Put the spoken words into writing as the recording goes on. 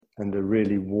and a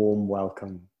really warm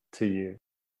welcome to you.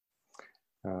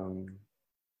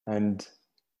 And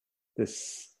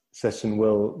this session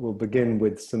will begin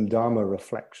with some Dharma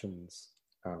reflections.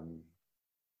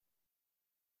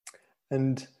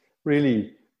 And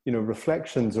really,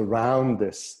 reflections around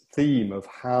this theme of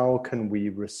how can we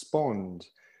respond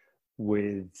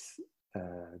with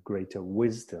greater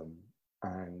wisdom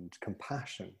and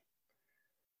compassion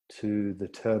to the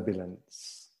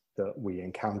turbulence that we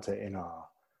encounter in our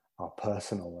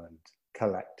personal and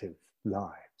collective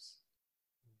lives.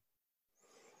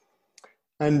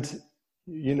 And,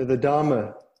 the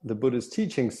Dharma, the Buddha's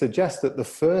teaching suggests that the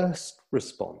first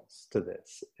response to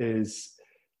this is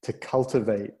to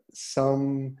cultivate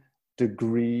some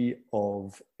degree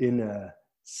of inner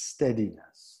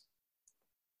steadiness,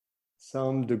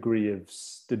 some degree of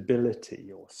stability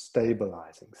or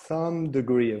stabilizing, some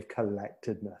degree of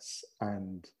collectedness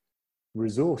and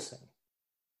resourcing.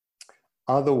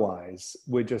 Otherwise,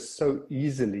 we're just so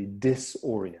easily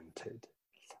disoriented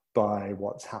by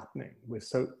what's happening. We're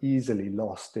so easily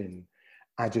lost in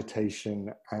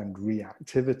agitation and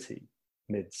reactivity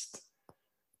amidst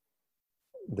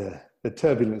the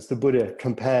turbulence. The Buddha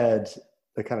compared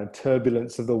the kind of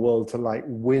turbulence of the world to like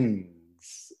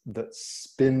winds that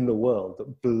spin the world,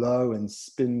 that blow and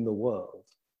spin the world.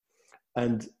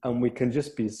 And we can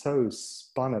just be so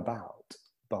spun about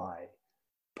by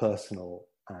personal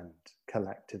and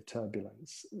collective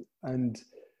turbulence and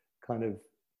kind of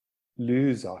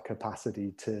lose our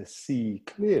capacity to see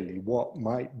clearly what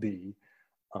might be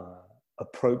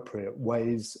appropriate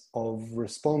ways of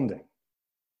responding.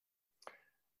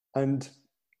 And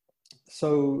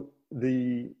so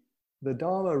the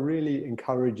Dharma really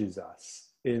encourages us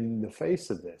in the face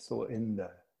of this, or in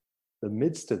the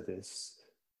midst of this,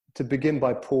 to begin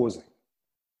by pausing,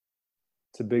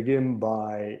 to begin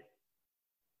by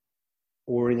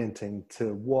orienting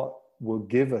to what will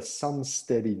give us some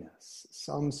steadiness,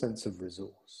 some sense of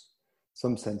resource,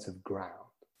 some sense of ground.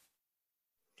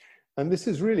 And this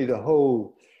is really the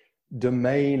whole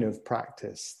domain of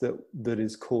practice that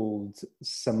is called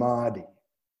Samādhi.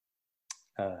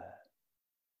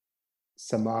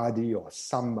 Samādhi or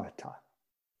Samatha,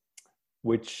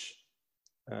 which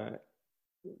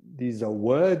these are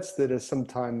words that are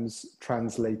sometimes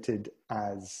translated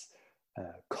as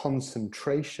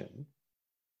concentration,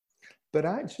 but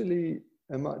actually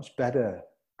a much better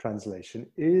translation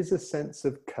is a sense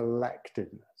of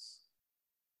collectedness,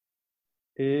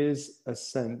 is a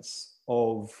sense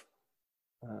of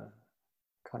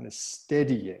kind of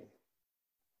steadying,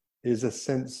 is a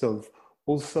sense of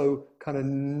also kind of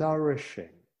nourishing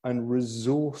and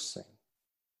resourcing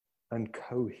and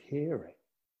cohering.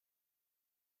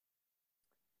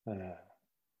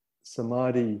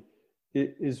 Samadhi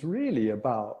is really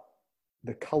about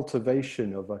the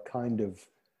cultivation of a kind of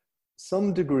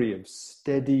some degree of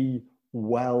steady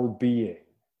well-being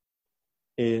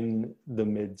in the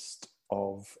midst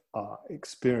of our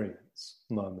experience,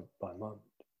 moment by moment.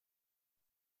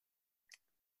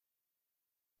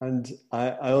 And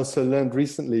I also learned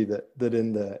recently that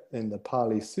in the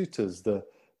Pali Suttas,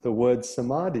 the word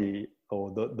samadhi, or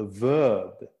the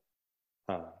verb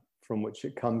from which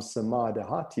it comes,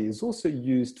 samadhati, is also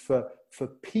used for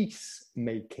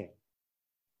peacemaking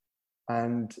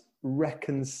and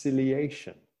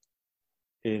reconciliation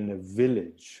in a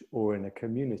village or in a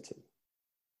community.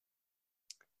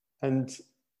 And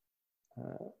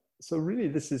so really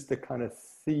this is the kind of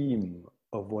theme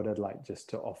of what I'd like just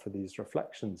to offer these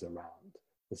reflections around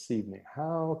this evening.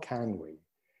 How can we,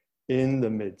 in the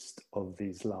midst of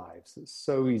these lives that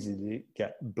so easily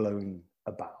get blown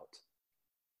about,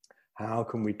 how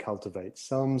can we cultivate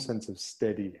some sense of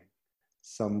steadying,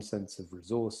 some sense of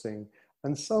resourcing,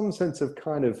 and some sense of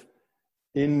kind of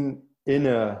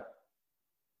inner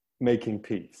making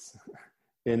peace,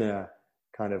 inner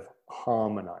kind of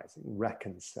harmonizing,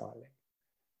 reconciling,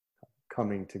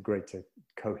 coming to greater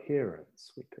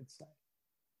coherence, we could say.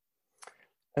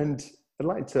 And I'd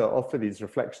like to offer these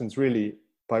reflections really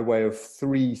by way of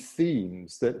three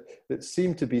themes that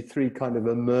seem to be three kind of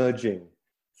emerging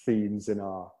themes in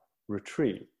our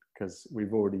retreat, because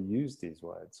we've already used these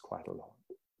words quite a lot.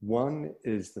 One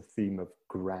is the theme of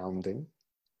grounding.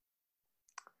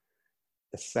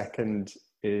 The second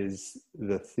is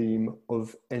the theme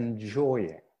of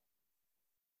enjoying.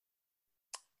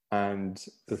 And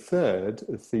the third,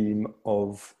 a theme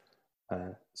of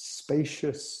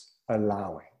spacious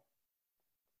allowing.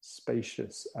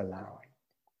 Spacious allowing.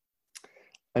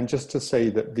 And just to say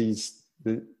that these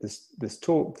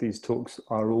talks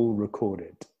are all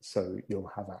recorded, so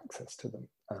you'll have access to them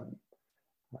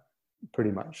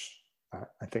pretty much,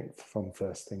 I think, from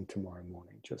first thing tomorrow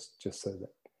morning, just so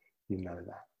that you know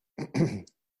that.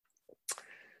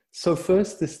 So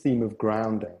first, this theme of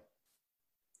grounding.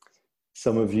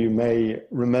 Some of you may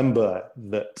remember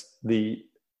that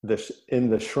in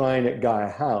the shrine at Gaia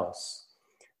House,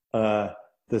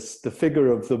 the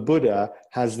figure of the Buddha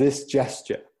has this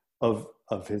gesture of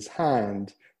his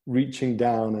hand reaching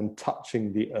down and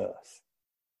touching the earth.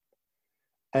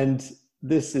 And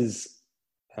this is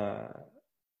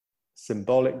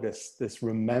symbolic. This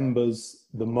remembers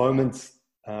the moments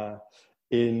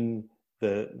in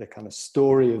the kind of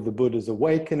story of the Buddha's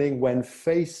awakening when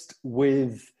faced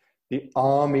with the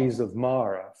armies of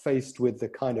Mara, faced with the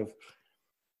kind of,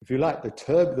 if you like,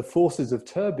 the forces of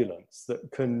turbulence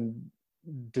that can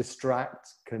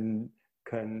distract, can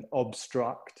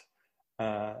obstruct.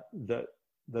 That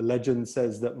the legend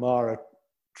says that Mara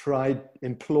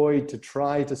employed to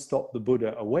try to stop the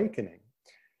Buddha awakening.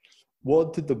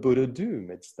 What did the Buddha do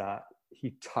amidst that?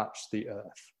 He touched the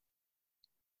earth.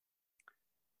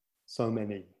 So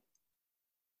many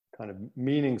kind of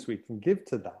meanings we can give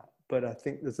to that, but I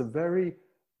think there's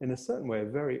in a certain way, a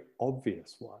very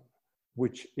obvious one,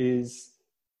 which is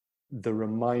the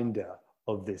reminder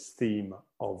of this theme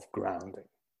of grounding.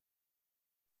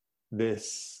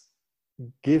 This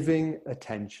giving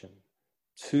attention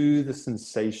to the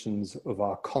sensations of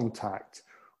our contact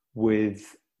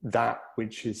with that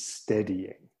which is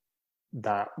steadying,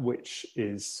 that which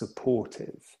is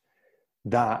supportive,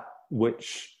 that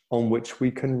on which we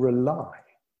can rely.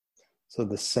 So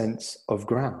the sense of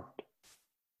ground.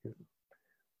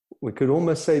 We could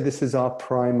almost say this is our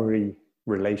primary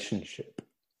relationship,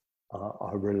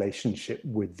 our relationship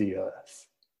with the earth.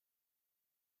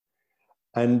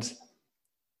 And,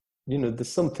 there's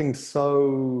something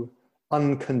so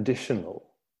unconditional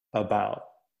about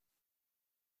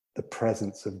the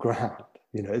presence of ground.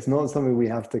 It's not something we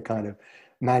have to kind of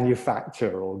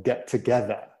manufacture or get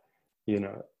together,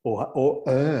 or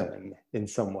earn in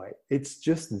some way. It's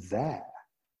just there,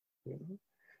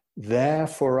 there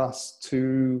for us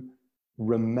to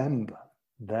remember,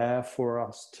 there for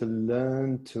us to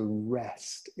learn to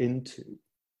rest into,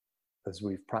 as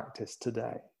we've practiced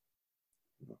today.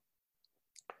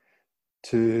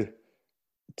 To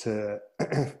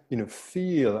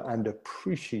feel and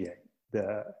appreciate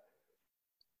that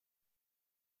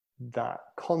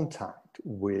contact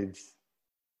with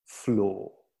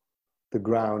floor, the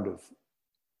ground of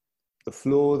the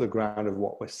floor, the ground of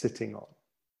what we're sitting on.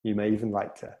 You may even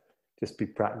like to just be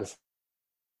practicing.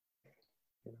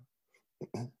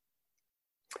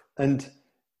 And,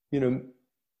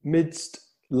 midst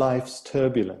life's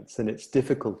turbulence and its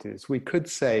difficulties, we could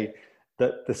say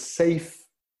that the safe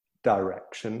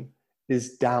direction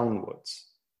is downwards.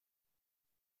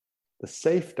 The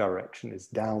safe direction is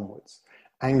downwards.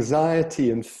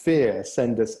 Anxiety and fear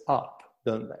send us up,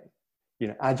 don't they?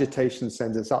 Agitation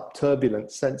sends us up.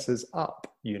 Turbulence sends us up.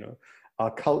 Our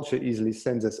culture easily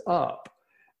sends us up.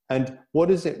 And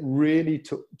what is it really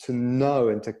to know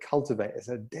and to cultivate as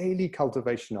a daily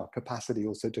cultivation, our capacity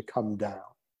also to come down?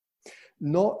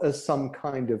 Not as some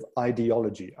kind of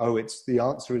ideology. The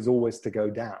answer is always to go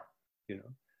down.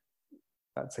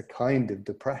 That's a kind of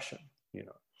depression,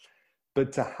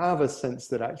 But to have a sense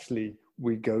that actually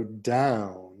we go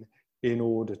down in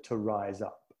order to rise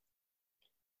up.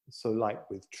 So like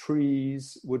with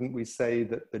trees, wouldn't we say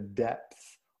that the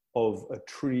depth of a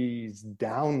tree's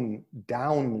downness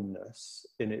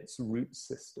in its root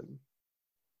system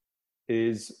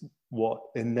is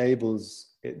what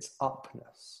enables its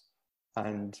upness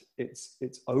and its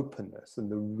openness and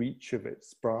the reach of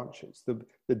its branches.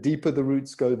 The deeper the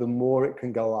roots go, the more it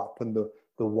can go up, and the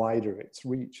wider its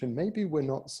reach. And maybe we're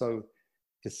not so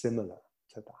dissimilar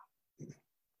to that.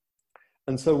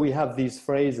 And so we have these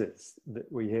phrases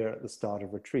that we hear at the start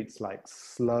of retreats, like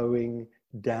slowing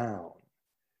down,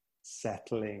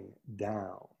 settling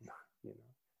down,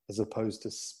 as opposed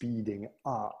to speeding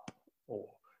up or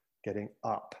getting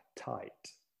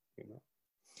uptight,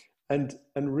 And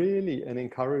really an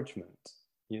encouragement,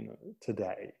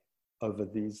 today, over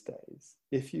these days,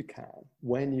 if you can,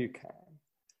 when you can,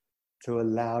 to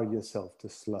allow yourself to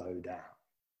slow down,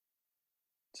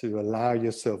 to allow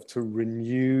yourself to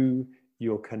renew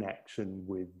your connection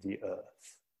with the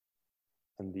earth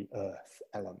and the earth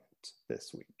element.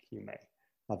 This week, you may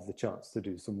have the chance to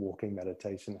do some walking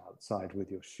meditation outside with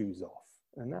your shoes off,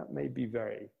 and that may be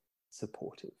very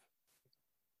supportive.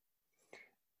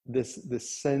 This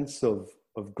sense of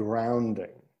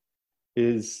grounding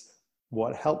is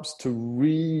what helps to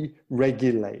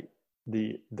re-regulate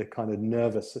the kind of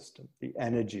nervous system, the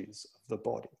energies of the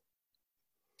body.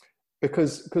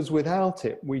 Because without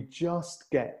it, we just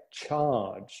get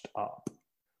charged up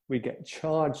we get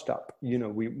charged up. You know,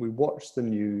 we watch the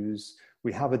news,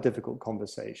 we have a difficult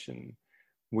conversation,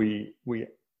 we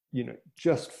you know,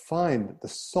 just find that the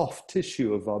soft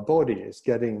tissue of our body is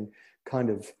getting kind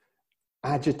of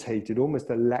agitated, almost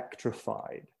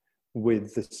electrified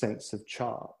with the sense of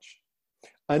charge.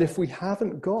 And if we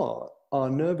haven't got our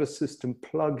nervous system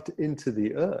plugged into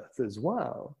the earth as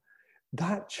well,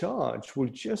 that charge will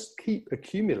just keep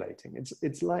accumulating.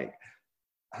 It's like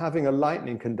having a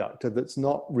lightning conductor that's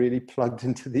not really plugged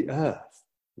into the earth,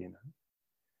 you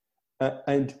know.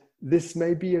 And this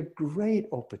may be a great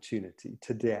opportunity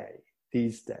today,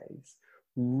 these days,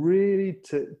 really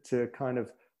to kind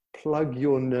of plug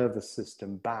your nervous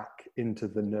system back into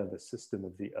the nervous system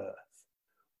of the earth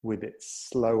with its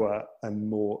slower and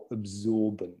more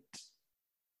absorbent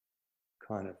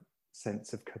kind of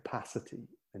sense of capacity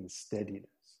and steadiness.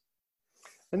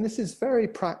 And this is very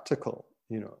practical,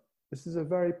 you know. This is a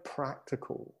very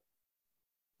practical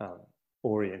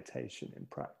orientation in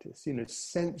practice, you know,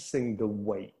 sensing the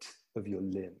weight of your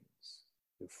limbs,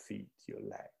 your feet, your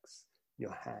legs,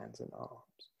 your hands and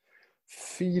arms,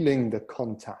 feeling the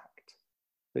contact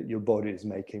that your body is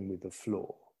making with the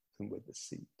floor and with the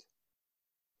seat,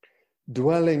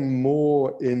 dwelling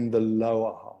more in the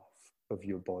lower half of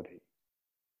your body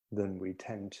than we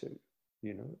tend to.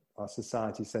 You know, our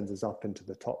society sends us up into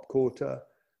the top quarter.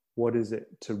 What is it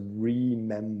to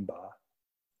remember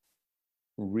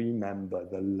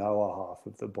the lower half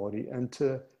of the body and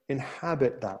to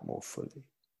inhabit that more fully?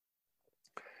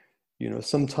 You know,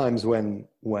 sometimes the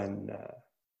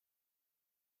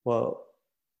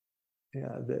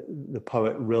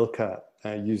poet Rilke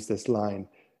used this line,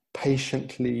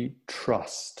 patiently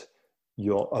trust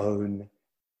your own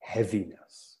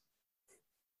heaviness.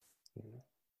 You know,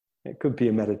 it could be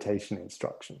a meditation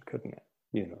instruction, couldn't it?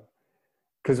 You know,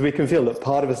 because we can feel that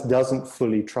part of us doesn't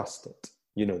fully trust it.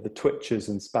 You know, the twitches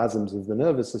and spasms of the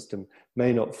nervous system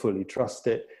may not fully trust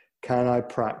it. Can I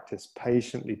practice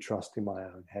patiently trusting my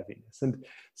own heaviness? And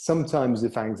sometimes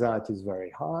if anxiety is very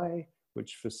high,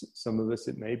 which for some of us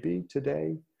it may be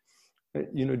today,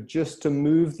 you know, just to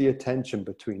move the attention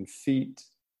between feet,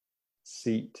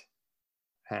 seat,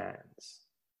 hands,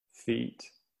 feet,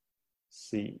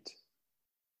 seat,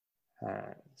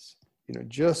 hands, you know,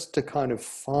 just to kind of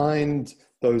find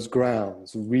those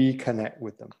grounds, reconnect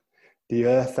with them. The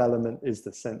earth element is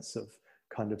the sense of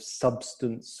kind of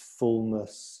substance,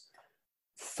 fullness,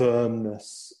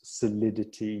 firmness,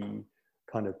 solidity,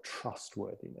 kind of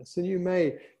trustworthiness. And you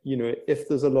may, you know, if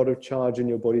there's a lot of charge in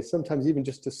your body, sometimes even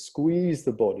just to squeeze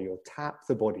the body or tap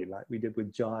the body like we did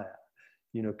with Gaia,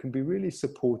 you know, can be really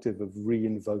supportive of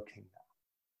re-invoking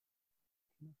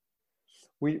that.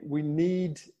 We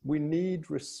need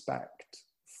respect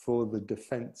for the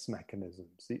defense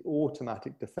mechanisms, the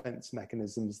automatic defense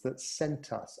mechanisms that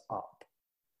sent us up,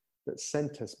 that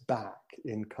sent us back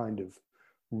in kind of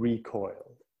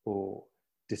recoil or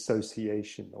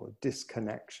dissociation or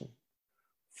disconnection,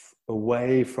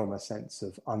 away from a sense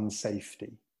of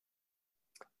unsafety.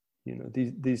 You know,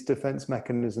 these defense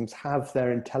mechanisms have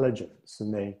their intelligence,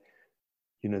 and they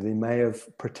may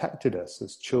have protected us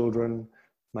as children,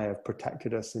 may have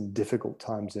protected us in difficult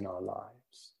times in our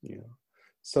lives, you know.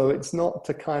 So it's not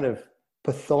to kind of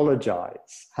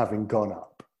pathologize having gone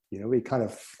up. You know, we kind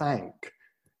of thank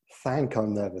our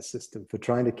nervous system for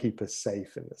trying to keep us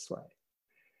safe in this way.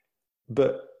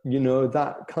 But, you know,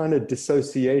 that kind of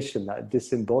dissociation, that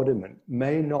disembodiment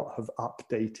may not have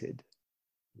updated.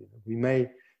 You know, we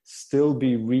may still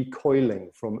be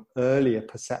recoiling from earlier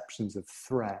perceptions of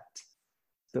threat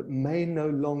that may no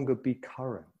longer be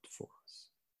current for us,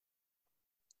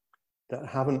 that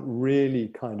haven't really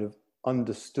kind of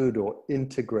understood or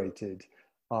integrated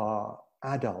our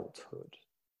adulthood,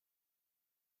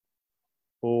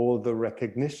 or the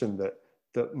recognition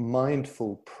that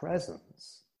mindful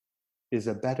presence is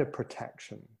a better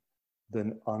protection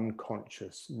than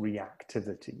unconscious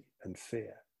reactivity and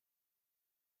fear.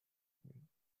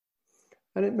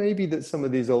 And it may be that some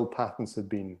of these old patterns have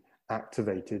been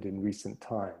activated in recent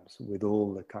times with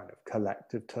all the kind of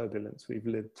collective turbulence we've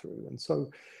lived through. And so,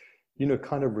 you know,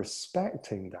 kind of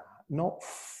respecting that, not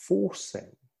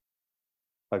forcing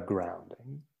a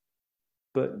grounding,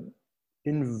 but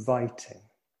inviting,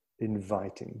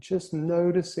 just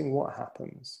noticing what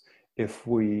happens if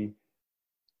we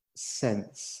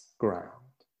sense ground,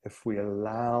 if we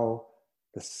allow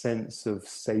the sense of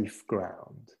safe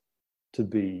ground to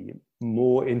be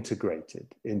more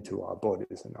integrated into our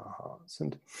bodies and our hearts.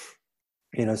 And,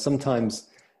 you know, sometimes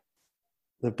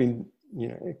there've been, you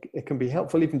know, it can be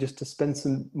helpful even just to spend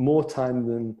some more time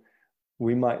than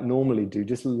we might normally do,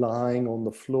 just lying on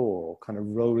the floor or kind of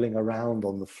rolling around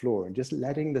on the floor and just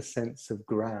letting the sense of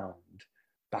ground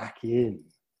back in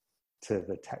to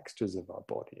the textures of our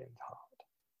body and heart.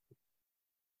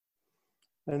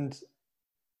 And,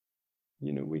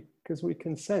 because we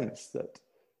can sense that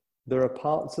there are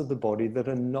parts of the body that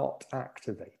are not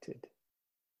activated.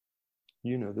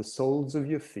 The soles of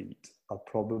your feet are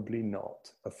probably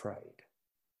not afraid.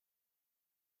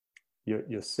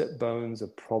 Your sit bones are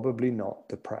probably not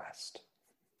depressed.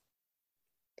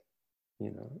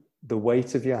 The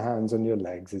weight of your hands on your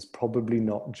legs is probably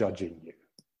not judging you.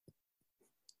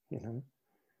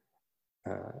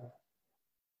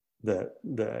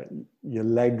 Your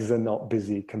legs are not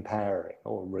busy comparing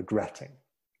or regretting.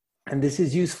 And this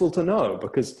is useful to know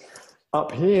because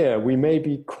up here we may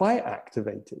be quite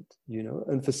activated,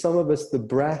 and for some of us the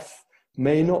breath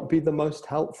may not be the most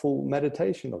helpful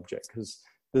meditation object because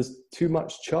there's too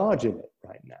much charge in it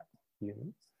right now,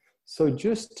 So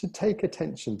just to take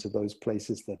attention to those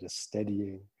places that are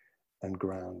steadying and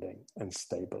grounding and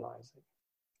stabilizing.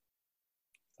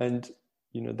 And,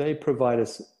 they provide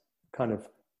us kind of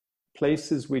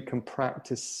places we can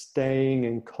practice staying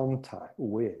in contact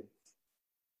with.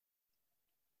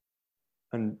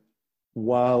 And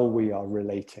while we are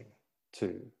relating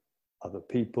to other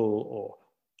people or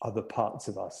other parts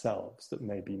of ourselves that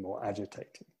may be more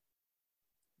agitating.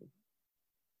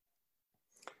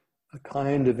 A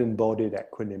kind of embodied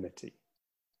equanimity.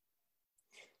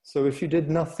 So if you did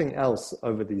nothing else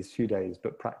over these few days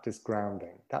but practice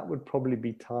grounding, that would probably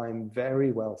be time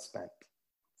very well spent.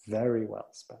 Very well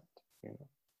spent.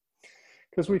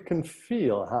 Because we can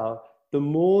feel how the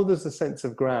more there's a sense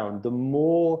of ground, the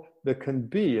more there can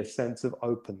be a sense of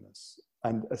openness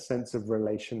and a sense of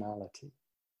relationality.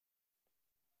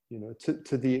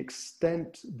 To the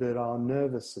extent that our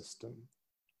nervous system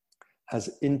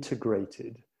has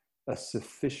integrated a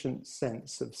sufficient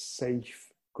sense of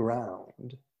safe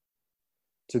ground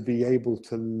to be able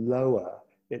to lower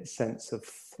its sense of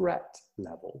threat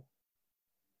level,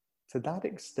 to that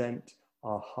extent,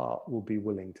 our heart will be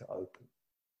willing to open.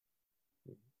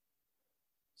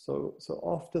 So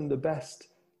often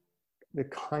the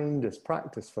kindest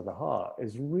practice for the heart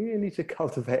is really to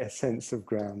cultivate a sense of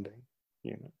grounding,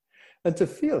 and to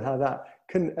feel how that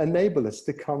can enable us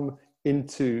to come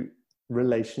into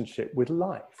relationship with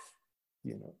life,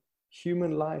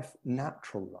 human life,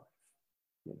 natural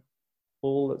life,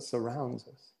 all that surrounds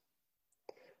us.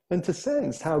 And to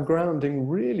sense how grounding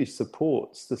really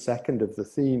supports the second of the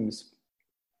themes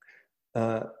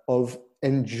of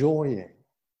enjoying.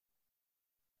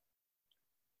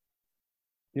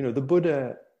 The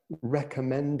Buddha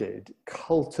recommended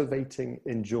cultivating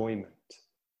enjoyment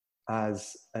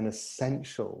as an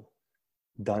essential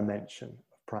dimension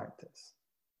of practice.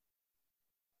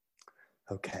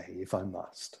 Okay, if I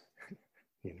must,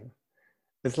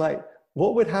 it's like,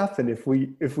 what would happen if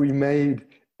we made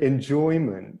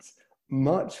enjoyment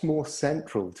much more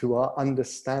central to our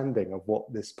understanding of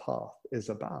what this path is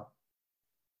about?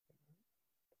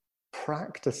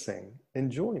 Practicing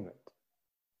enjoyment.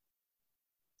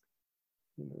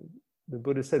 The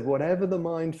Buddha said, whatever the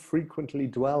mind frequently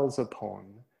dwells upon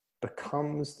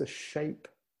becomes the shape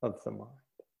of the mind.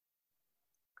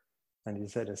 And he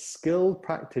said, a skilled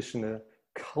practitioner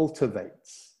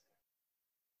cultivates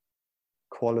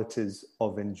qualities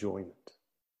of enjoyment,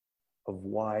 of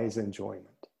wise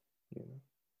enjoyment.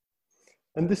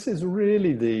 And this is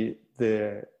really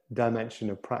the dimension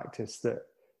of practice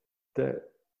that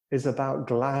is about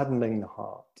gladdening the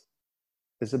heart,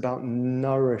 is about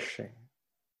nourishing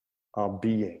our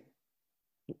being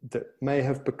that may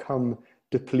have become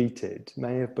depleted,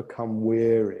 may have become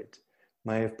wearied,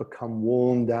 may have become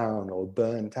worn down or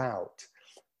burnt out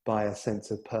by a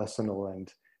sense of personal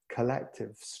and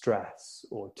collective stress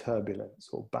or turbulence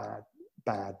or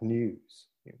bad news.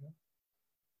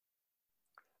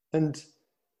 And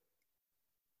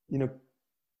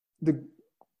the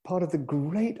part of the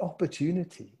great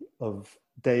opportunity of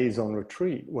days on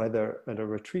retreat, whether at a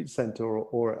retreat center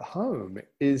or at home,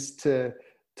 is to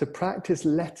practice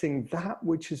letting that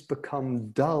which has become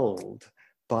dulled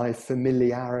by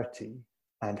familiarity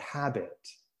and habit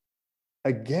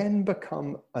again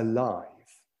become alive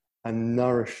and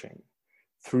nourishing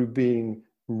through being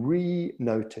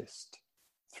re-noticed,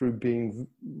 through being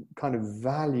kind of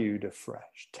valued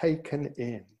afresh, taken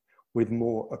in with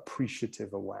more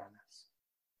appreciative awareness.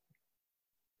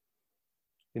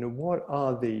 What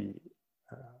are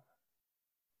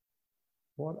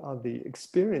the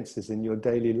experiences in your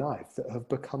daily life that have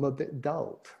become a bit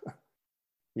dulled,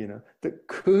 that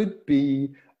could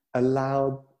be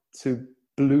allowed to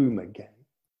bloom again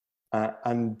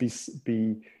and be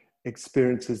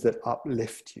experiences that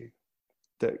uplift you,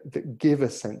 that give a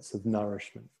sense of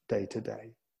nourishment day to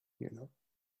day, you know.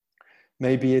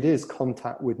 Maybe it is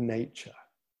contact with nature.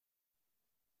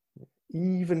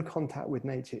 Even contact with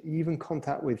nature, even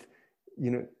contact with,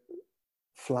 you know,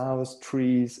 flowers,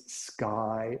 trees,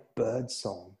 sky, bird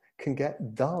song can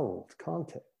get dulled,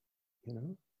 can't it? You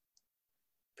know,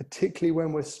 particularly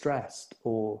when we're stressed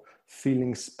or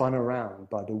feeling spun around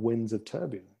by the winds of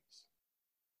turbulence.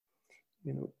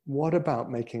 You know, what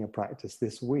about making a practice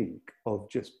this week of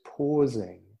just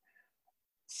pausing,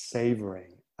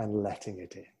 savoring, and letting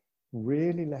it in?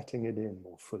 Really letting it in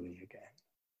more fully again.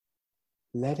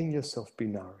 Letting yourself be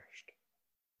nourished.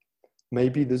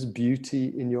 Maybe there's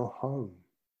beauty in your home.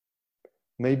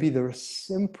 Maybe there are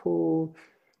simple,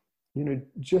 you know,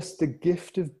 just the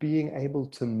gift of being able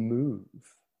to move.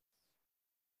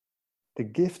 The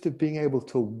gift of being able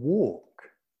to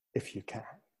walk, if you can.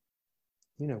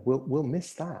 You know, we'll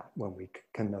miss that when we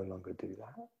can no longer do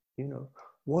that. You know,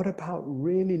 what about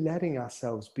really letting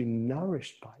ourselves be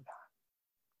nourished by that?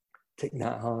 Thich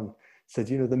Nhat Hanh said,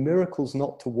 you know, the miracle's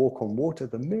not to walk on water,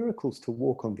 the miracle's to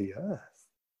walk on the earth.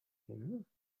 You know?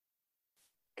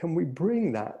 Can we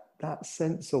bring that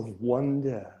sense of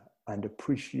wonder and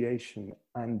appreciation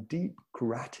and deep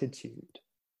gratitude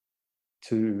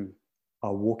to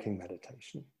our walking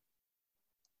meditation,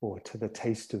 or to the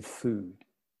taste of food,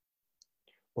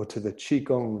 or to the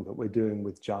qigong that we're doing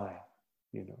with Gaia,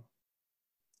 you know?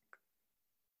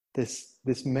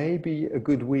 This may be a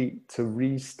good week to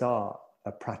restart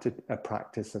a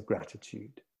practice of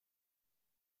gratitude.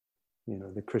 You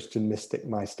know, the Christian mystic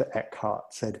Meister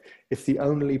Eckhart said, if the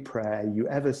only prayer you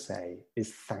ever say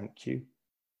is thank you,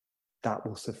 that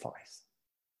will suffice.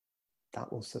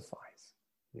 That will suffice,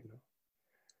 you know.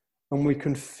 And we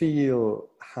can feel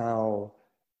how,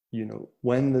 you know,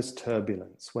 when there's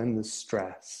turbulence, when there's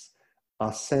stress,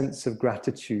 our sense of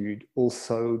gratitude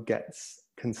also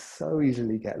can so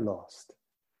easily get lost.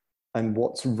 And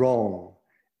what's wrong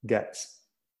gets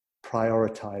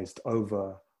prioritized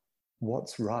over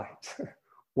what's right,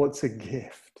 what's a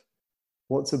gift,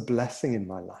 what's a blessing in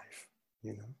my life,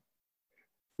 you know.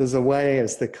 There's a way,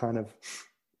 as the kind of,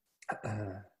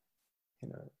 you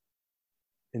know,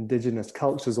 indigenous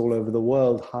cultures all over the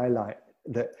world highlight,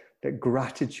 that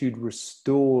gratitude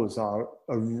restores a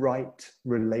right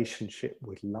relationship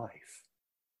with life,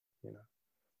 you know,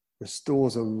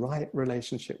 restores a right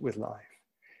relationship with life.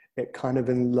 It kind of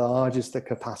enlarges the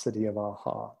capacity of our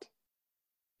heart,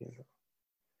 you know.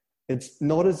 It's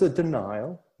not as a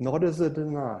denial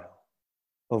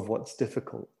of what's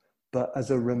difficult, but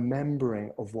as a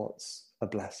remembering of what's a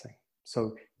blessing.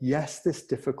 So yes, this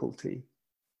difficulty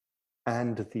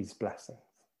and these blessings.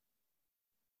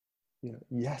 You know,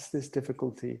 yes, this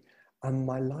difficulty, and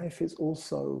my life is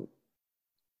also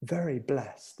very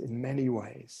blessed in many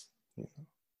ways. You know,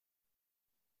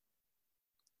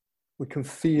 we can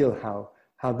feel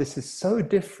how this is so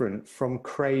different from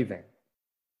craving.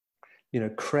 You know,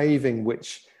 craving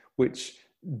which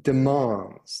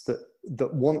demands,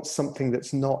 that wants something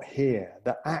that's not here,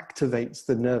 that activates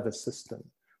the nervous system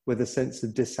with a sense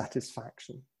of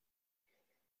dissatisfaction.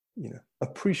 You know,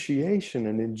 appreciation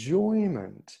and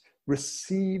enjoyment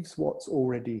receives what's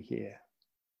already here,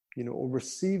 you know, or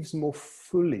receives more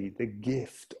fully the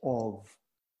gift of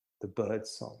the bird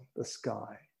song, the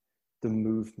sky, the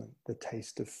movement, the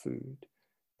taste of food,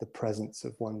 the presence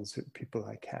of people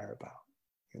I care about,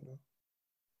 you know.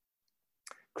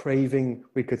 Craving,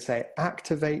 we could say,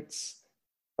 activates,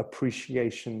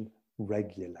 appreciation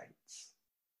regulates.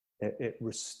 It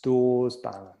restores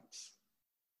balance.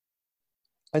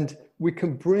 And we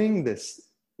can bring this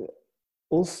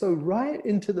also right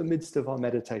into the midst of our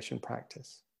meditation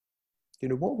practice. You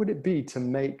know, what would it be to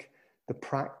make the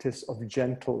practice of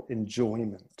gentle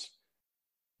enjoyment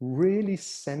really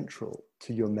central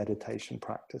to your meditation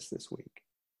practice this week?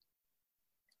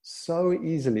 So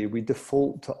easily we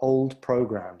default to old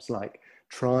programs like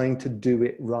trying to do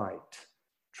it right,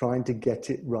 trying to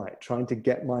get it right, trying to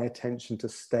get my attention to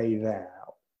stay there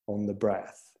on the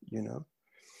breath, you know.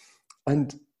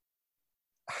 And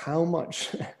how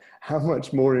much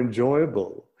more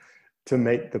enjoyable to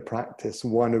make the practice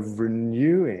one of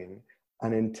renewing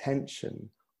an intention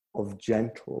of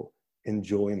gentle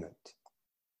enjoyment,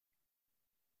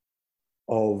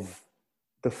 of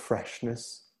the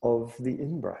freshness of the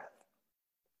in-breath,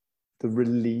 the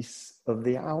release of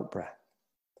the out-breath,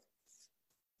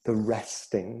 the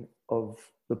resting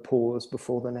of the pause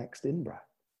before the next in-breath,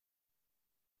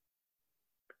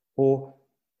 or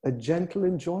a gentle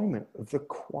enjoyment of the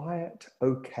quiet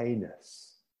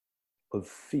okayness of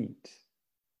feet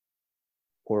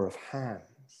or of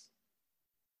hands,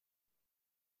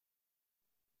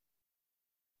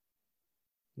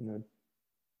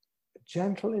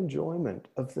 gentle enjoyment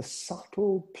of the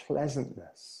subtle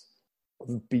pleasantness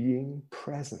of being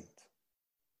present.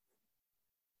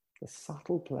 The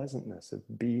subtle pleasantness of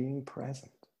being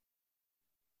present.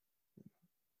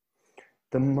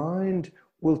 The mind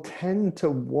will tend to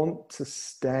want to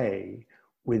stay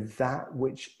with that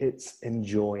which it's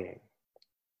enjoying.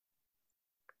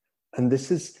 And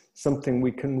this is something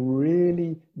we can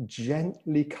really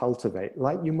gently cultivate,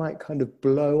 like you might kind of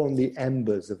blow on the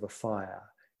embers of a fire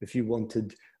if you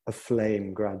wanted a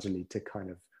flame gradually to kind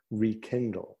of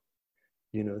rekindle,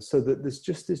 so that there's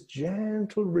just this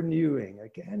gentle renewing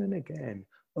again and again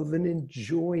of an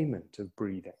enjoyment of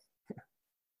breathing,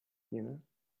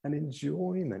 an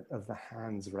enjoyment of the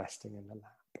hands resting in the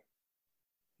lap.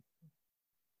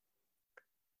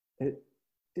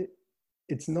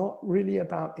 It's not really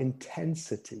about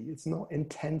intensity. It's not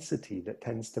intensity that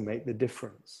tends to make the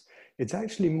difference. It's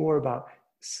actually more about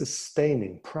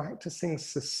practicing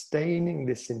sustaining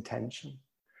this intention,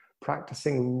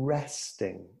 practicing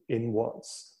resting in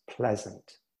what's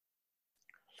pleasant.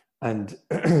 And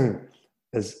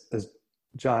as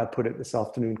Jaya put it this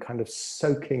afternoon, kind of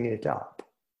soaking it up.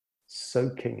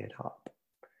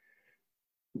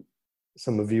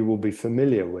 Some of you will be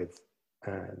familiar with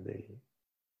the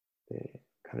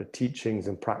kind of teachings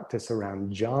and practice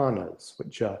around jhanas,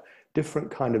 which are different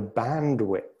kind of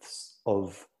bandwidths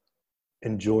of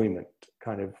enjoyment,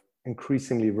 kind of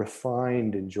increasingly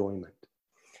refined enjoyment.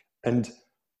 And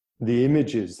the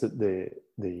images that the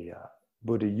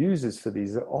Buddha uses for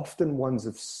these are often ones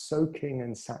of soaking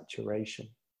and saturation.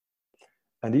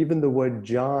 And even the word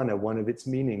jhana, one of its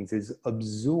meanings is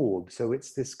absorb. So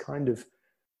it's this kind of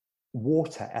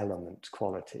water element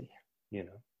quality,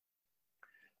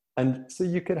 And so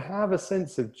you could have a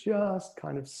sense of just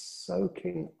kind of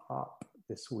soaking up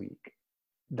this week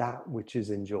that which is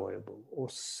enjoyable, or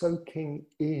soaking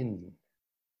in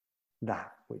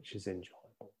that which is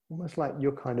enjoyable. Almost like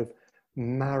you're kind of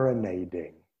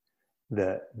marinading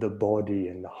the body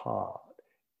and the heart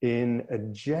in a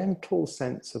gentle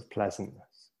sense of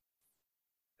pleasantness,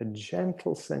 a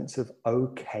gentle sense of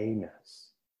okayness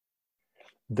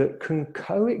that can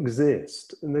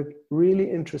coexist. And the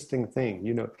really interesting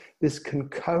thing, this can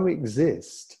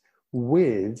coexist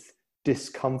with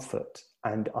discomfort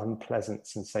and unpleasant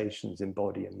sensations in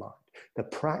body and mind. The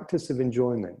practice of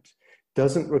enjoyment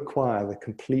doesn't require the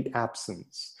complete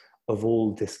absence of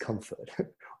all discomfort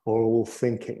or all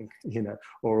thinking,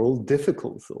 or all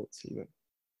difficult thoughts even.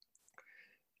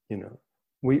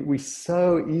 We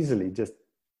so easily just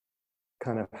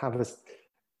kind of have us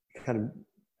kind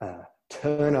of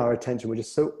turn our attention. We're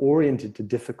just so oriented to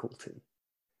difficulty,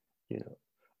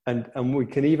 and we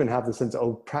can even have the sense,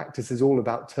 practice is all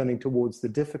about turning towards the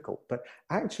difficult. But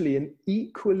actually, an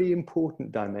equally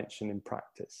important dimension in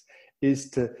practice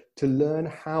is to learn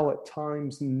how at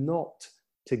times not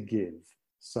to give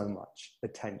so much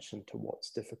attention to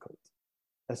what's difficult,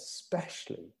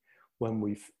 especially when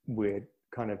we're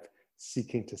kind of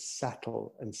seeking to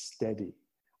settle and steady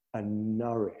and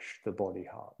nourish the body,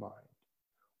 heart, mind,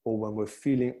 or when we're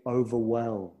feeling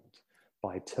overwhelmed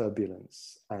by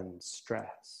turbulence and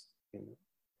stress.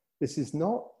 This is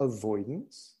not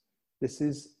avoidance. This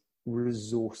is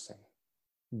resourcing,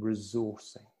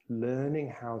 learning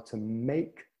how to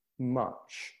make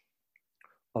much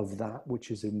of that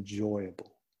which is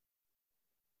enjoyable,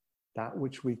 that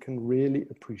which we can really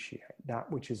appreciate, that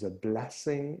which is a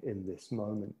blessing in this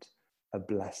moment, a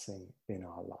blessing in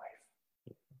our life.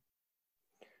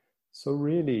 So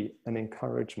really an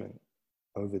encouragement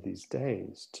over these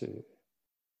days to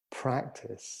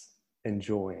practice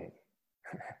enjoying.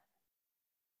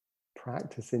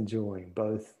 Practice enjoying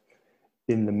both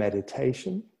in the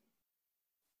meditation,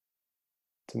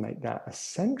 to make that a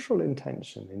central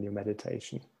intention in your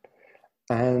meditation,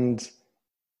 and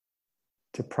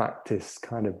to practice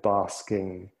kind of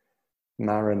basking,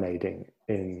 marinating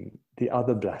in the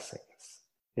other blessings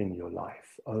in your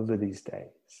life over these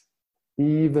days,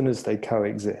 even as they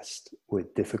coexist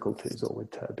with difficulties or with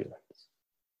turbulence.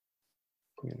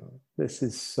 This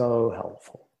is so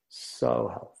helpful,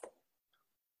 so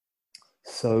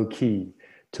key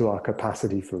to our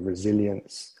capacity for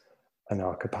resilience and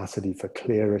our capacity for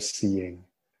clearer seeing,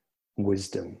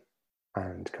 wisdom,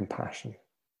 and compassion.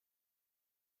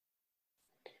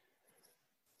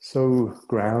 So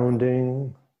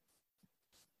grounding,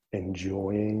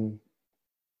 enjoying,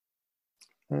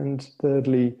 and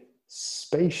thirdly,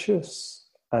 spacious,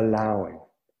 allowing.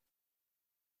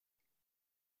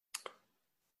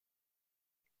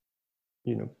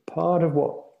 Part of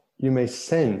what you may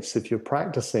sense if you're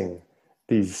practicing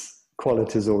these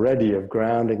qualities already of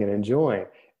grounding and enjoying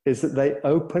is that they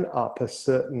open up a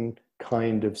certain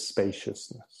kind of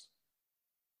spaciousness,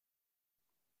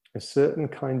 a certain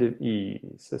kind of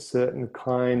ease, a certain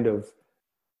kind of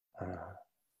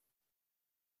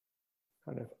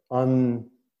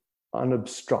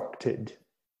unobstructed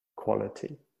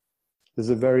quality. There's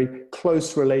a very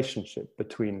close relationship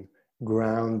between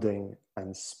grounding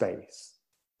and space.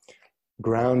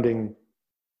 Grounding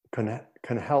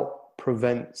can help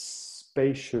prevent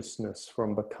spaciousness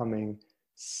from becoming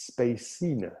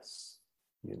spaciness,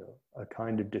 you know, a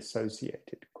kind of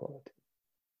dissociated quality.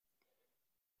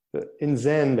 But in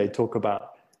Zen, they talk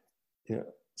about, you know,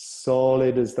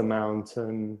 solid as the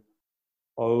mountain,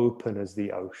 open as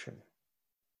the ocean.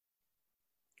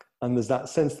 And there's that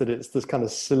sense that it's this kind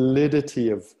of solidity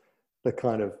of the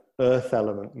kind of earth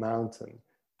element mountain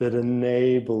that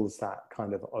enables that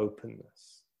kind of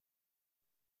openness,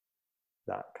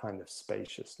 that kind of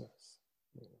spaciousness,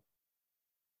 you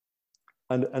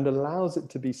know, and allows it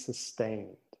to be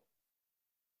sustained,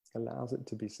 allows it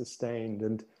to be sustained.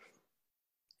 And,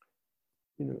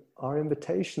 you know, our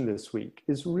invitation this week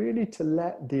is really to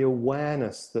let the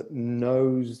awareness that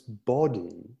knows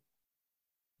body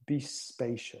be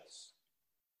spacious.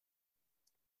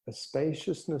 A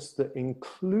spaciousness that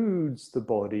includes the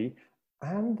body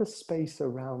and the space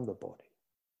around the body.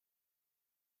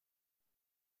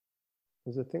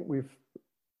 As I think we've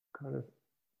kind of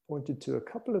pointed to a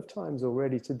couple of times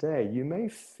already today, you may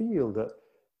feel that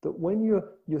when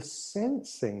you're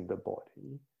sensing the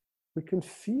body, we can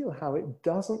feel how it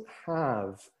doesn't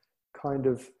have kind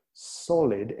of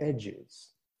solid edges.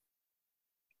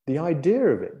 The idea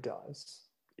of it does.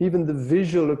 Even the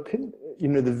visual, you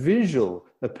know, the visual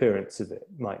appearance of it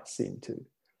might seem to.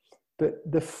 But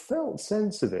the felt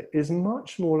sense of it is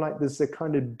much more like there's a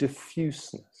kind of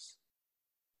diffuseness.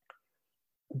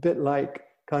 A bit like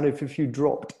kind of if you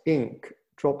dropped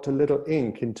a little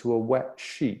ink into a wet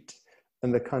sheet,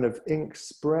 and the kind of ink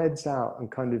spreads out and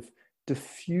kind of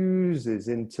diffuses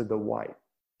into the white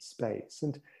space.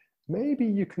 And maybe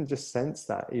you can just sense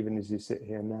that even as you sit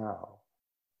here now.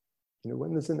 You know,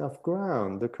 when there's enough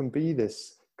ground, there can be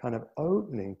this kind of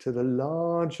opening to the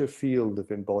larger field of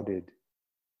embodied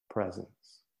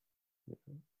presence. You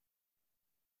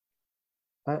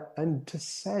know? And to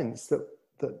sense that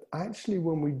actually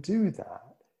when we do that,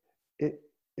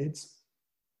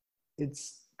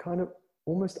 it's kind of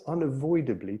almost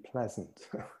unavoidably pleasant.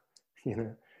 You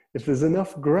know, if there's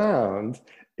enough ground,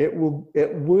 it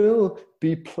will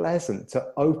be pleasant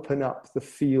to open up the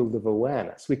field of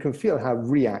awareness. We can feel how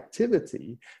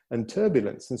reactivity and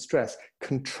turbulence and stress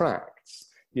contracts,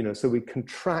 you know, so we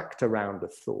contract around a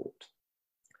thought.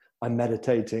 I'm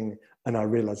meditating and I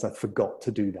realize I forgot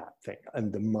to do that thing,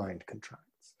 and the mind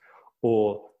contracts.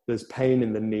 Or there's pain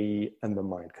in the knee and the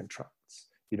mind contracts,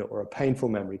 you know, or a painful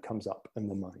memory comes up and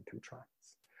the mind contracts.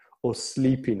 Or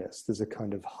sleepiness, there's a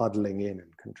kind of huddling in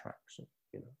and contraction,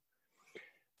 you know.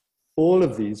 All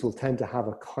of these will tend to have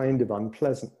a kind of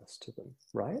unpleasantness to them,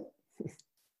 right?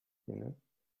 You know,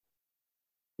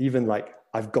 even like,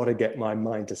 I've got to get my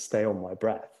mind to stay on my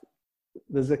breath.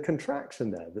 There's a contraction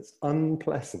there that's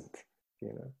unpleasant,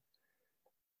 you know.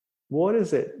 What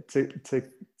is it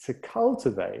to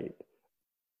cultivate?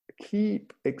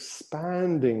 Keep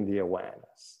expanding the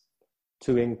awareness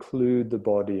to include the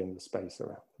body and the space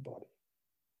around the body.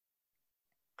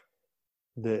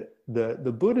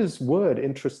 The Buddha's word,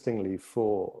 interestingly,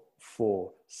 for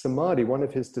samadhi, one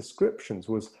of his descriptions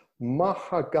was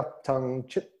mahagatang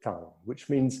chittang, which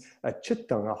means a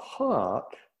chittang, a heart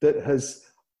that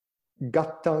has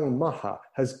gatang maha,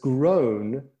 has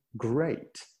grown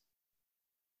great,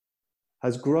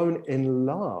 has grown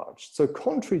enlarged. So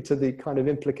contrary to the kind of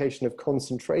implication of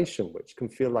concentration, which can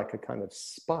feel like a kind of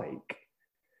spike,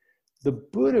 the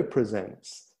Buddha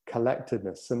presents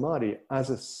collectedness, samadhi, as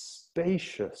a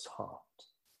spacious heart.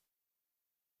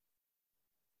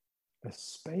 A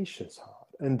spacious heart.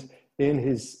 And in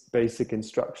his basic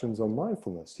instructions on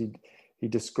mindfulness, he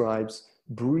describes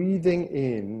breathing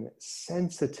in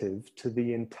sensitive to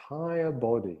the entire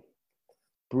body,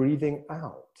 breathing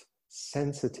out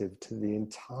sensitive to the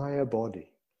entire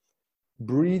body,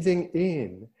 breathing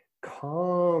in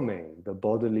calming the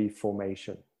bodily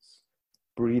formations,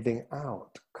 breathing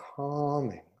out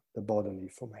calming the bodily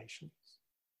formations.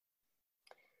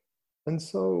 And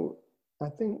so I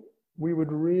think we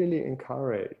would really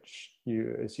encourage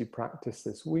you, as you practice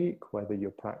this week, whether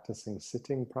you're practicing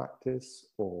sitting practice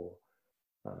or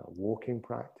walking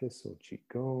practice or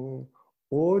qigong,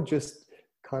 or just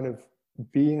kind of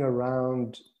being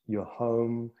around your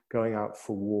home, going out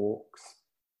for walks,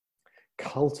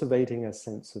 cultivating a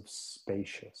sense of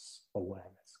spacious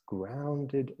awareness,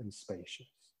 grounded and spacious.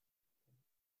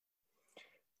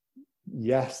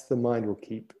 yes, the mind will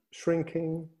keep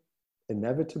shrinking.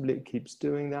 Inevitably, it keeps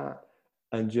doing that.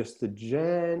 And just the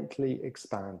gently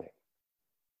expanding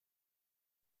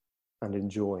and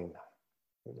enjoying that,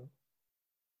 you know.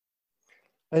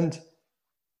 And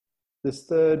this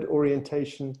third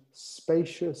orientation,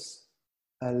 spacious,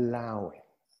 allowing.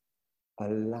 You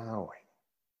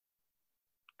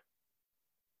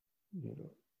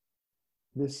know,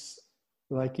 this,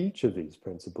 like each of these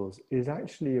principles, is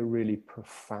actually a really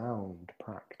profound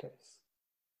practice.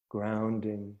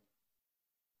 Grounding,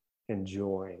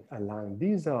 enjoying, allowing.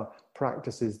 These are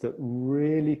practices that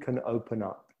really can open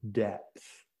up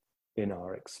depth in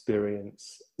our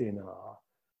experience, in our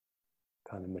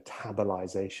kind of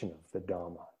metabolization of the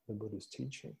Dharma, the Buddha's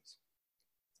teachings.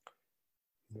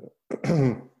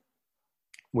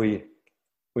 We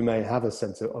may have a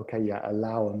sense of, okay, yeah,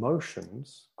 allow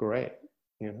emotions, great,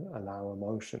 you know, allow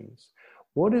emotions.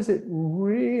 What is it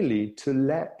really to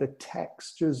let the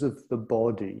textures of the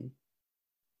body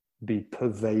be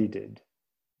pervaded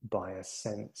by a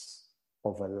sense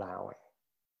of allowing?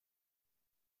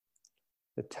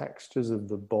 The textures of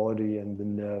the body and the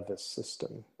nervous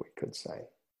system, we could say,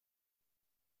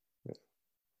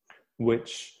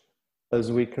 which,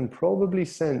 as we can probably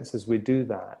sense as we do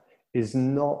that, is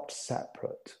not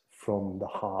separate from the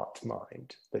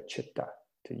heart-mind, the chitta,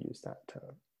 to use that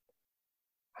term.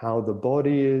 How the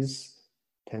body is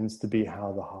tends to be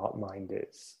how the heart-mind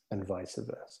is, and vice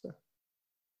versa.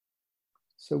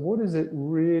 So what is it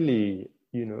really,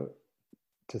 you know,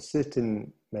 to sit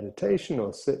in meditation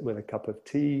or sit with a cup of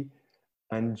tea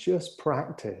and just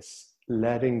practice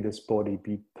letting this body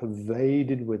be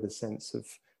pervaded with a sense of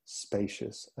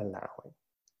spacious allowing?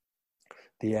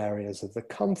 The areas of the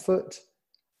comfort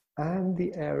and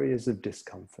the areas of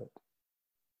discomfort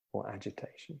or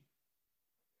agitation.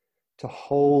 To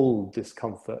hold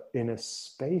discomfort in a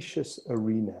spacious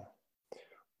arena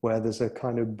where there's a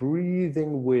kind of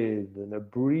breathing with and a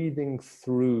breathing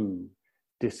through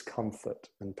discomfort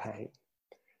and pain.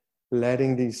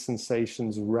 Letting these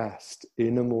sensations rest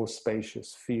in a more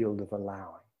spacious field of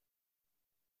allowing.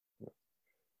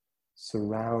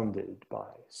 Surrounded by,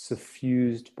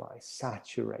 suffused by,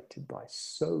 saturated by,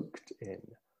 soaked in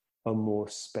a more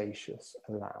spacious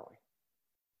allowing.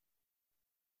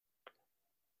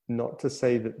 Not to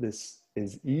say that this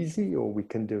is easy or we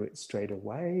can do it straight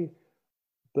away,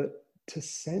 but to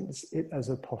sense it as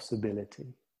a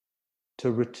possibility,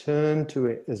 to return to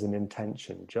it as an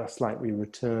intention, just like we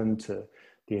return to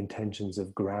the intentions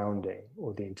of grounding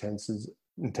or the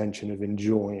intention of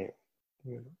enjoying,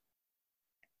 you know.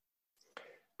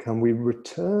 Can we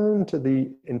return to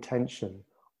the intention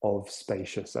of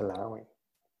spacious allowing?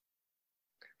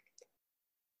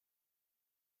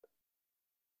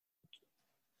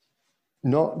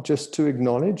 Not just to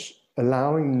acknowledge,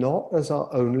 allowing not as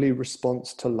our only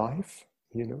response to life,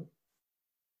 you know.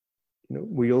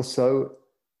 We also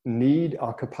need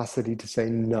our capacity to say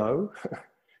no,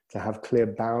 to have clear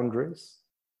boundaries,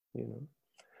 you know.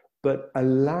 But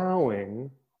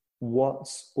allowing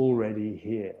what's already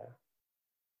here,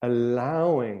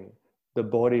 allowing the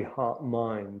body, heart,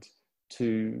 mind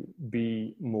to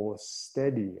be more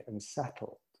steady and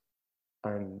settled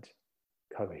and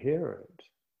coherent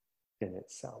in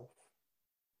itself,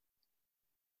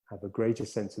 have a greater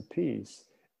sense of peace,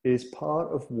 is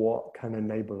part of what can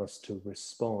enable us to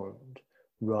respond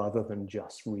rather than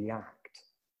just react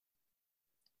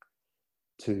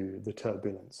to the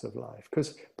turbulence of life.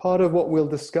 Because part of what we'll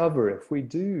discover if we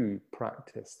do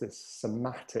practice this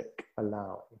somatic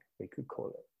allowing, we could call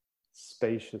it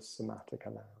spacious somatic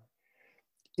allowing,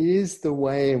 is the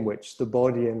way in which the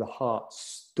body and the heart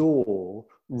store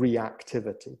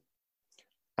reactivity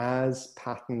as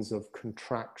patterns of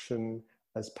contraction,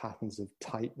 as patterns of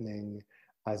tightening,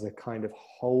 as a kind of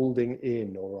holding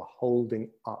in or a holding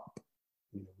up.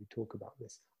 You know, we talk about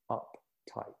this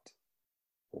uptight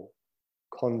or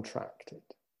contracted,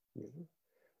 you know,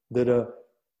 that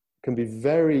can be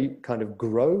very kind of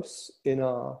gross in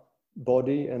our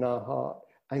body and our heart,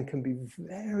 and can be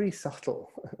very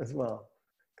subtle as well,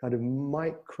 kind of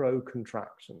micro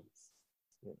contractions.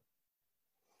 You know.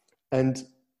 And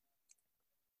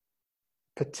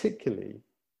particularly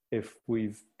if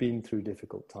we've been through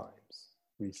difficult times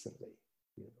recently,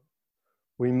 you know,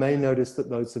 we may notice that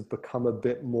those have become a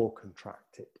bit more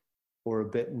contracted or a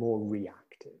bit more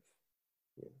reactive.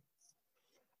 You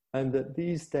know. And that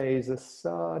these days are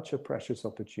such a precious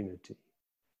opportunity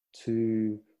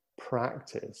to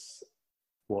practice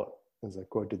what, as I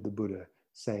quoted the Buddha,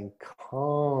 saying,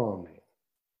 calming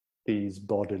these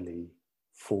bodily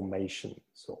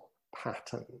formations or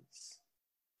patterns.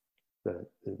 The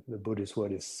Buddhist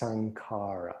word is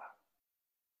sankhara.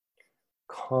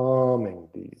 calming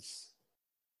these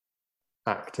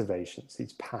activations,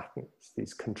 these patterns,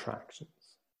 these contractions.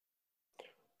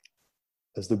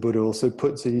 As the Buddha also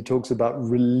puts it, he talks about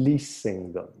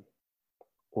releasing them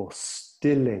or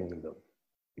stilling them,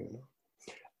 you know.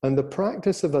 And the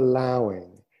practice of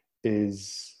allowing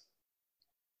is,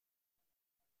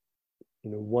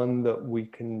 you know, one that we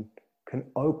can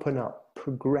open up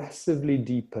progressively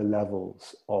deeper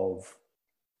levels of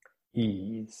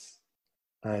ease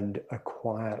and a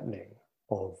quietening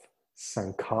of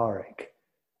sankharic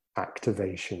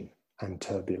activation and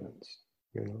turbulence,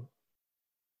 you know.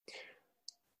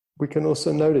 We can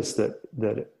also notice that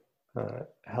it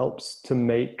helps to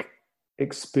make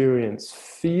experience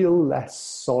feel less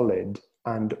solid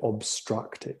and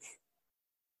obstructive.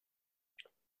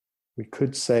 We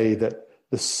could say that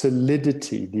the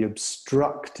solidity, the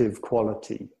obstructive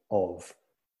quality of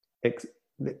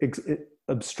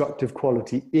obstructive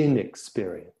quality in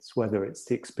experience, whether it's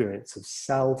the experience of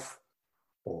self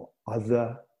or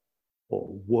other or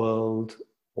world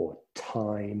or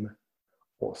time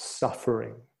or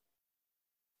suffering,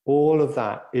 all of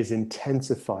that is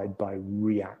intensified by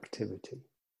reactivity.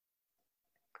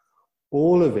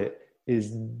 All of it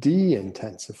is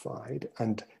de-intensified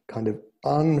and kind of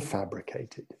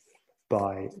unfabricated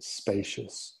by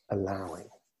spacious allowing,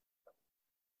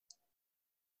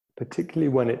 particularly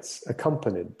when it's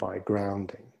accompanied by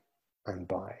grounding and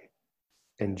by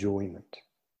enjoyment.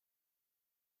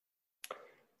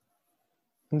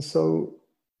 And so,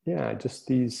 yeah, just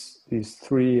these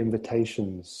three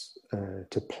invitations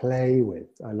to play with.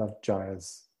 I love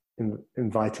Jaya's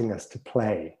inviting us to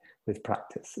play with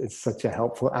practice. It's such a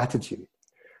helpful attitude.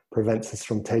 Prevents us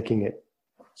from taking it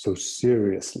so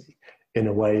seriously in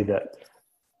a way that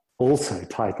also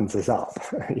tightens us up,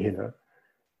 you know.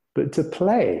 But to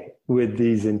play with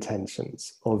these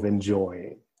intentions of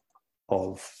enjoying,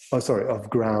 of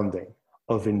grounding,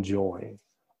 of enjoying,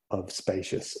 of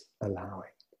spacious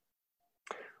allowing.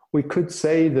 We could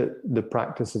say that the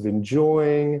practice of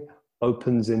enjoying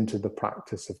opens into the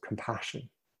practice of compassion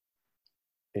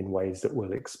in ways that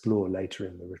we'll explore later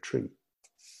in the retreat.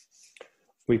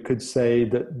 We could say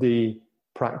that the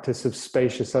practice of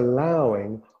spacious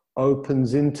allowing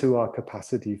opens into our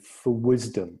capacity for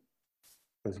wisdom,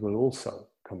 as we'll also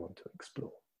come on to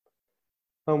explore.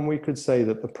 And we could say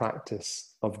that the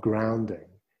practice of grounding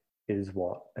is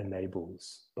what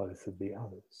enables both of the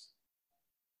others.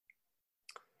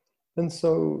 And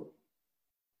so,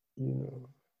 you know,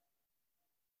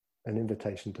 an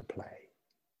invitation to play,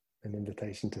 an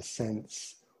invitation to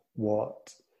sense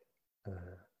what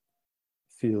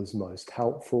feels most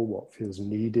helpful, what feels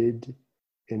needed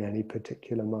in any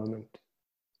particular moment.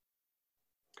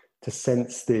 To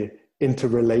sense the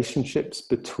interrelationships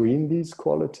between these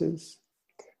qualities,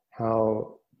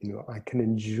 how, you know, I can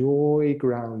enjoy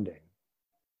grounding,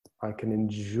 I can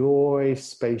enjoy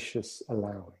spacious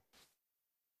allowing.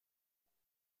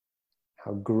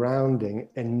 How grounding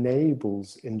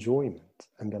enables enjoyment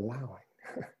and allowing.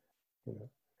 You know,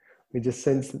 we just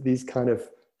sense that these kind of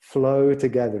flow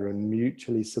together and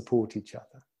mutually support each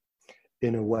other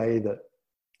in a way that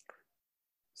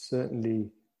certainly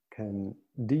can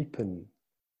deepen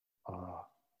our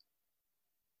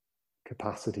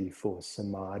capacity for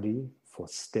samadhi, for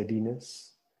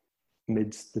steadiness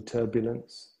amidst the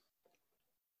turbulence,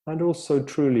 and also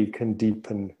truly can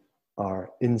deepen our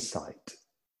insight,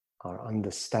 our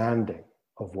understanding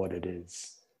of what it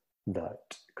is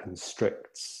that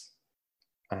constricts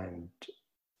and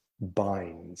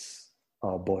binds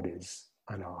our bodies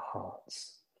and our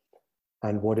hearts,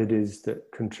 and what it is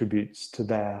that contributes to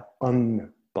their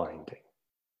unbinding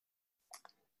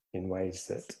in ways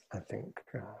that I think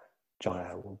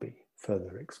Jaya will be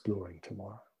further exploring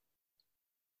tomorrow.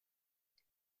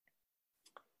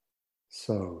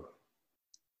 So,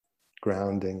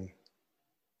 grounding,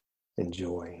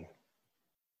 enjoying,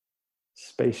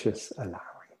 spacious allowing.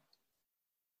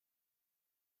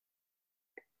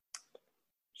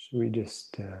 Should we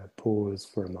just pause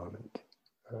for a moment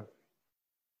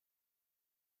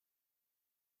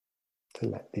to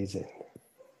let these in?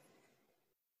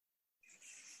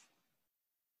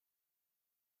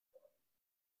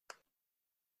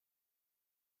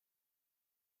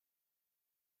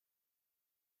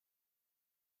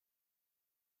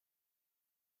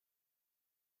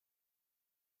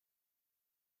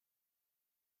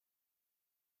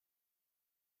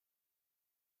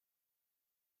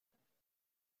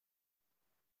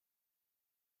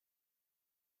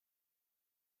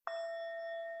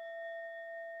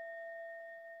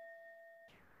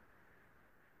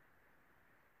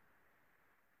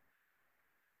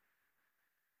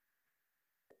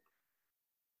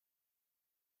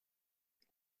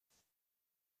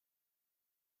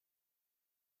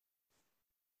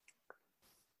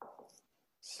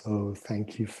 So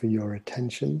thank you for your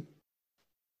attention.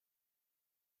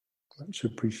 Much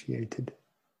appreciated.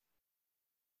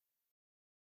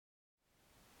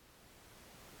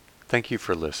 Thank you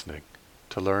for listening.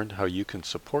 To learn how you can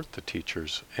support the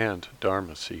teachers and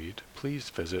Dharma Seed, please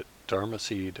visit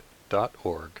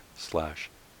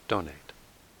dharmaseed.org/donate.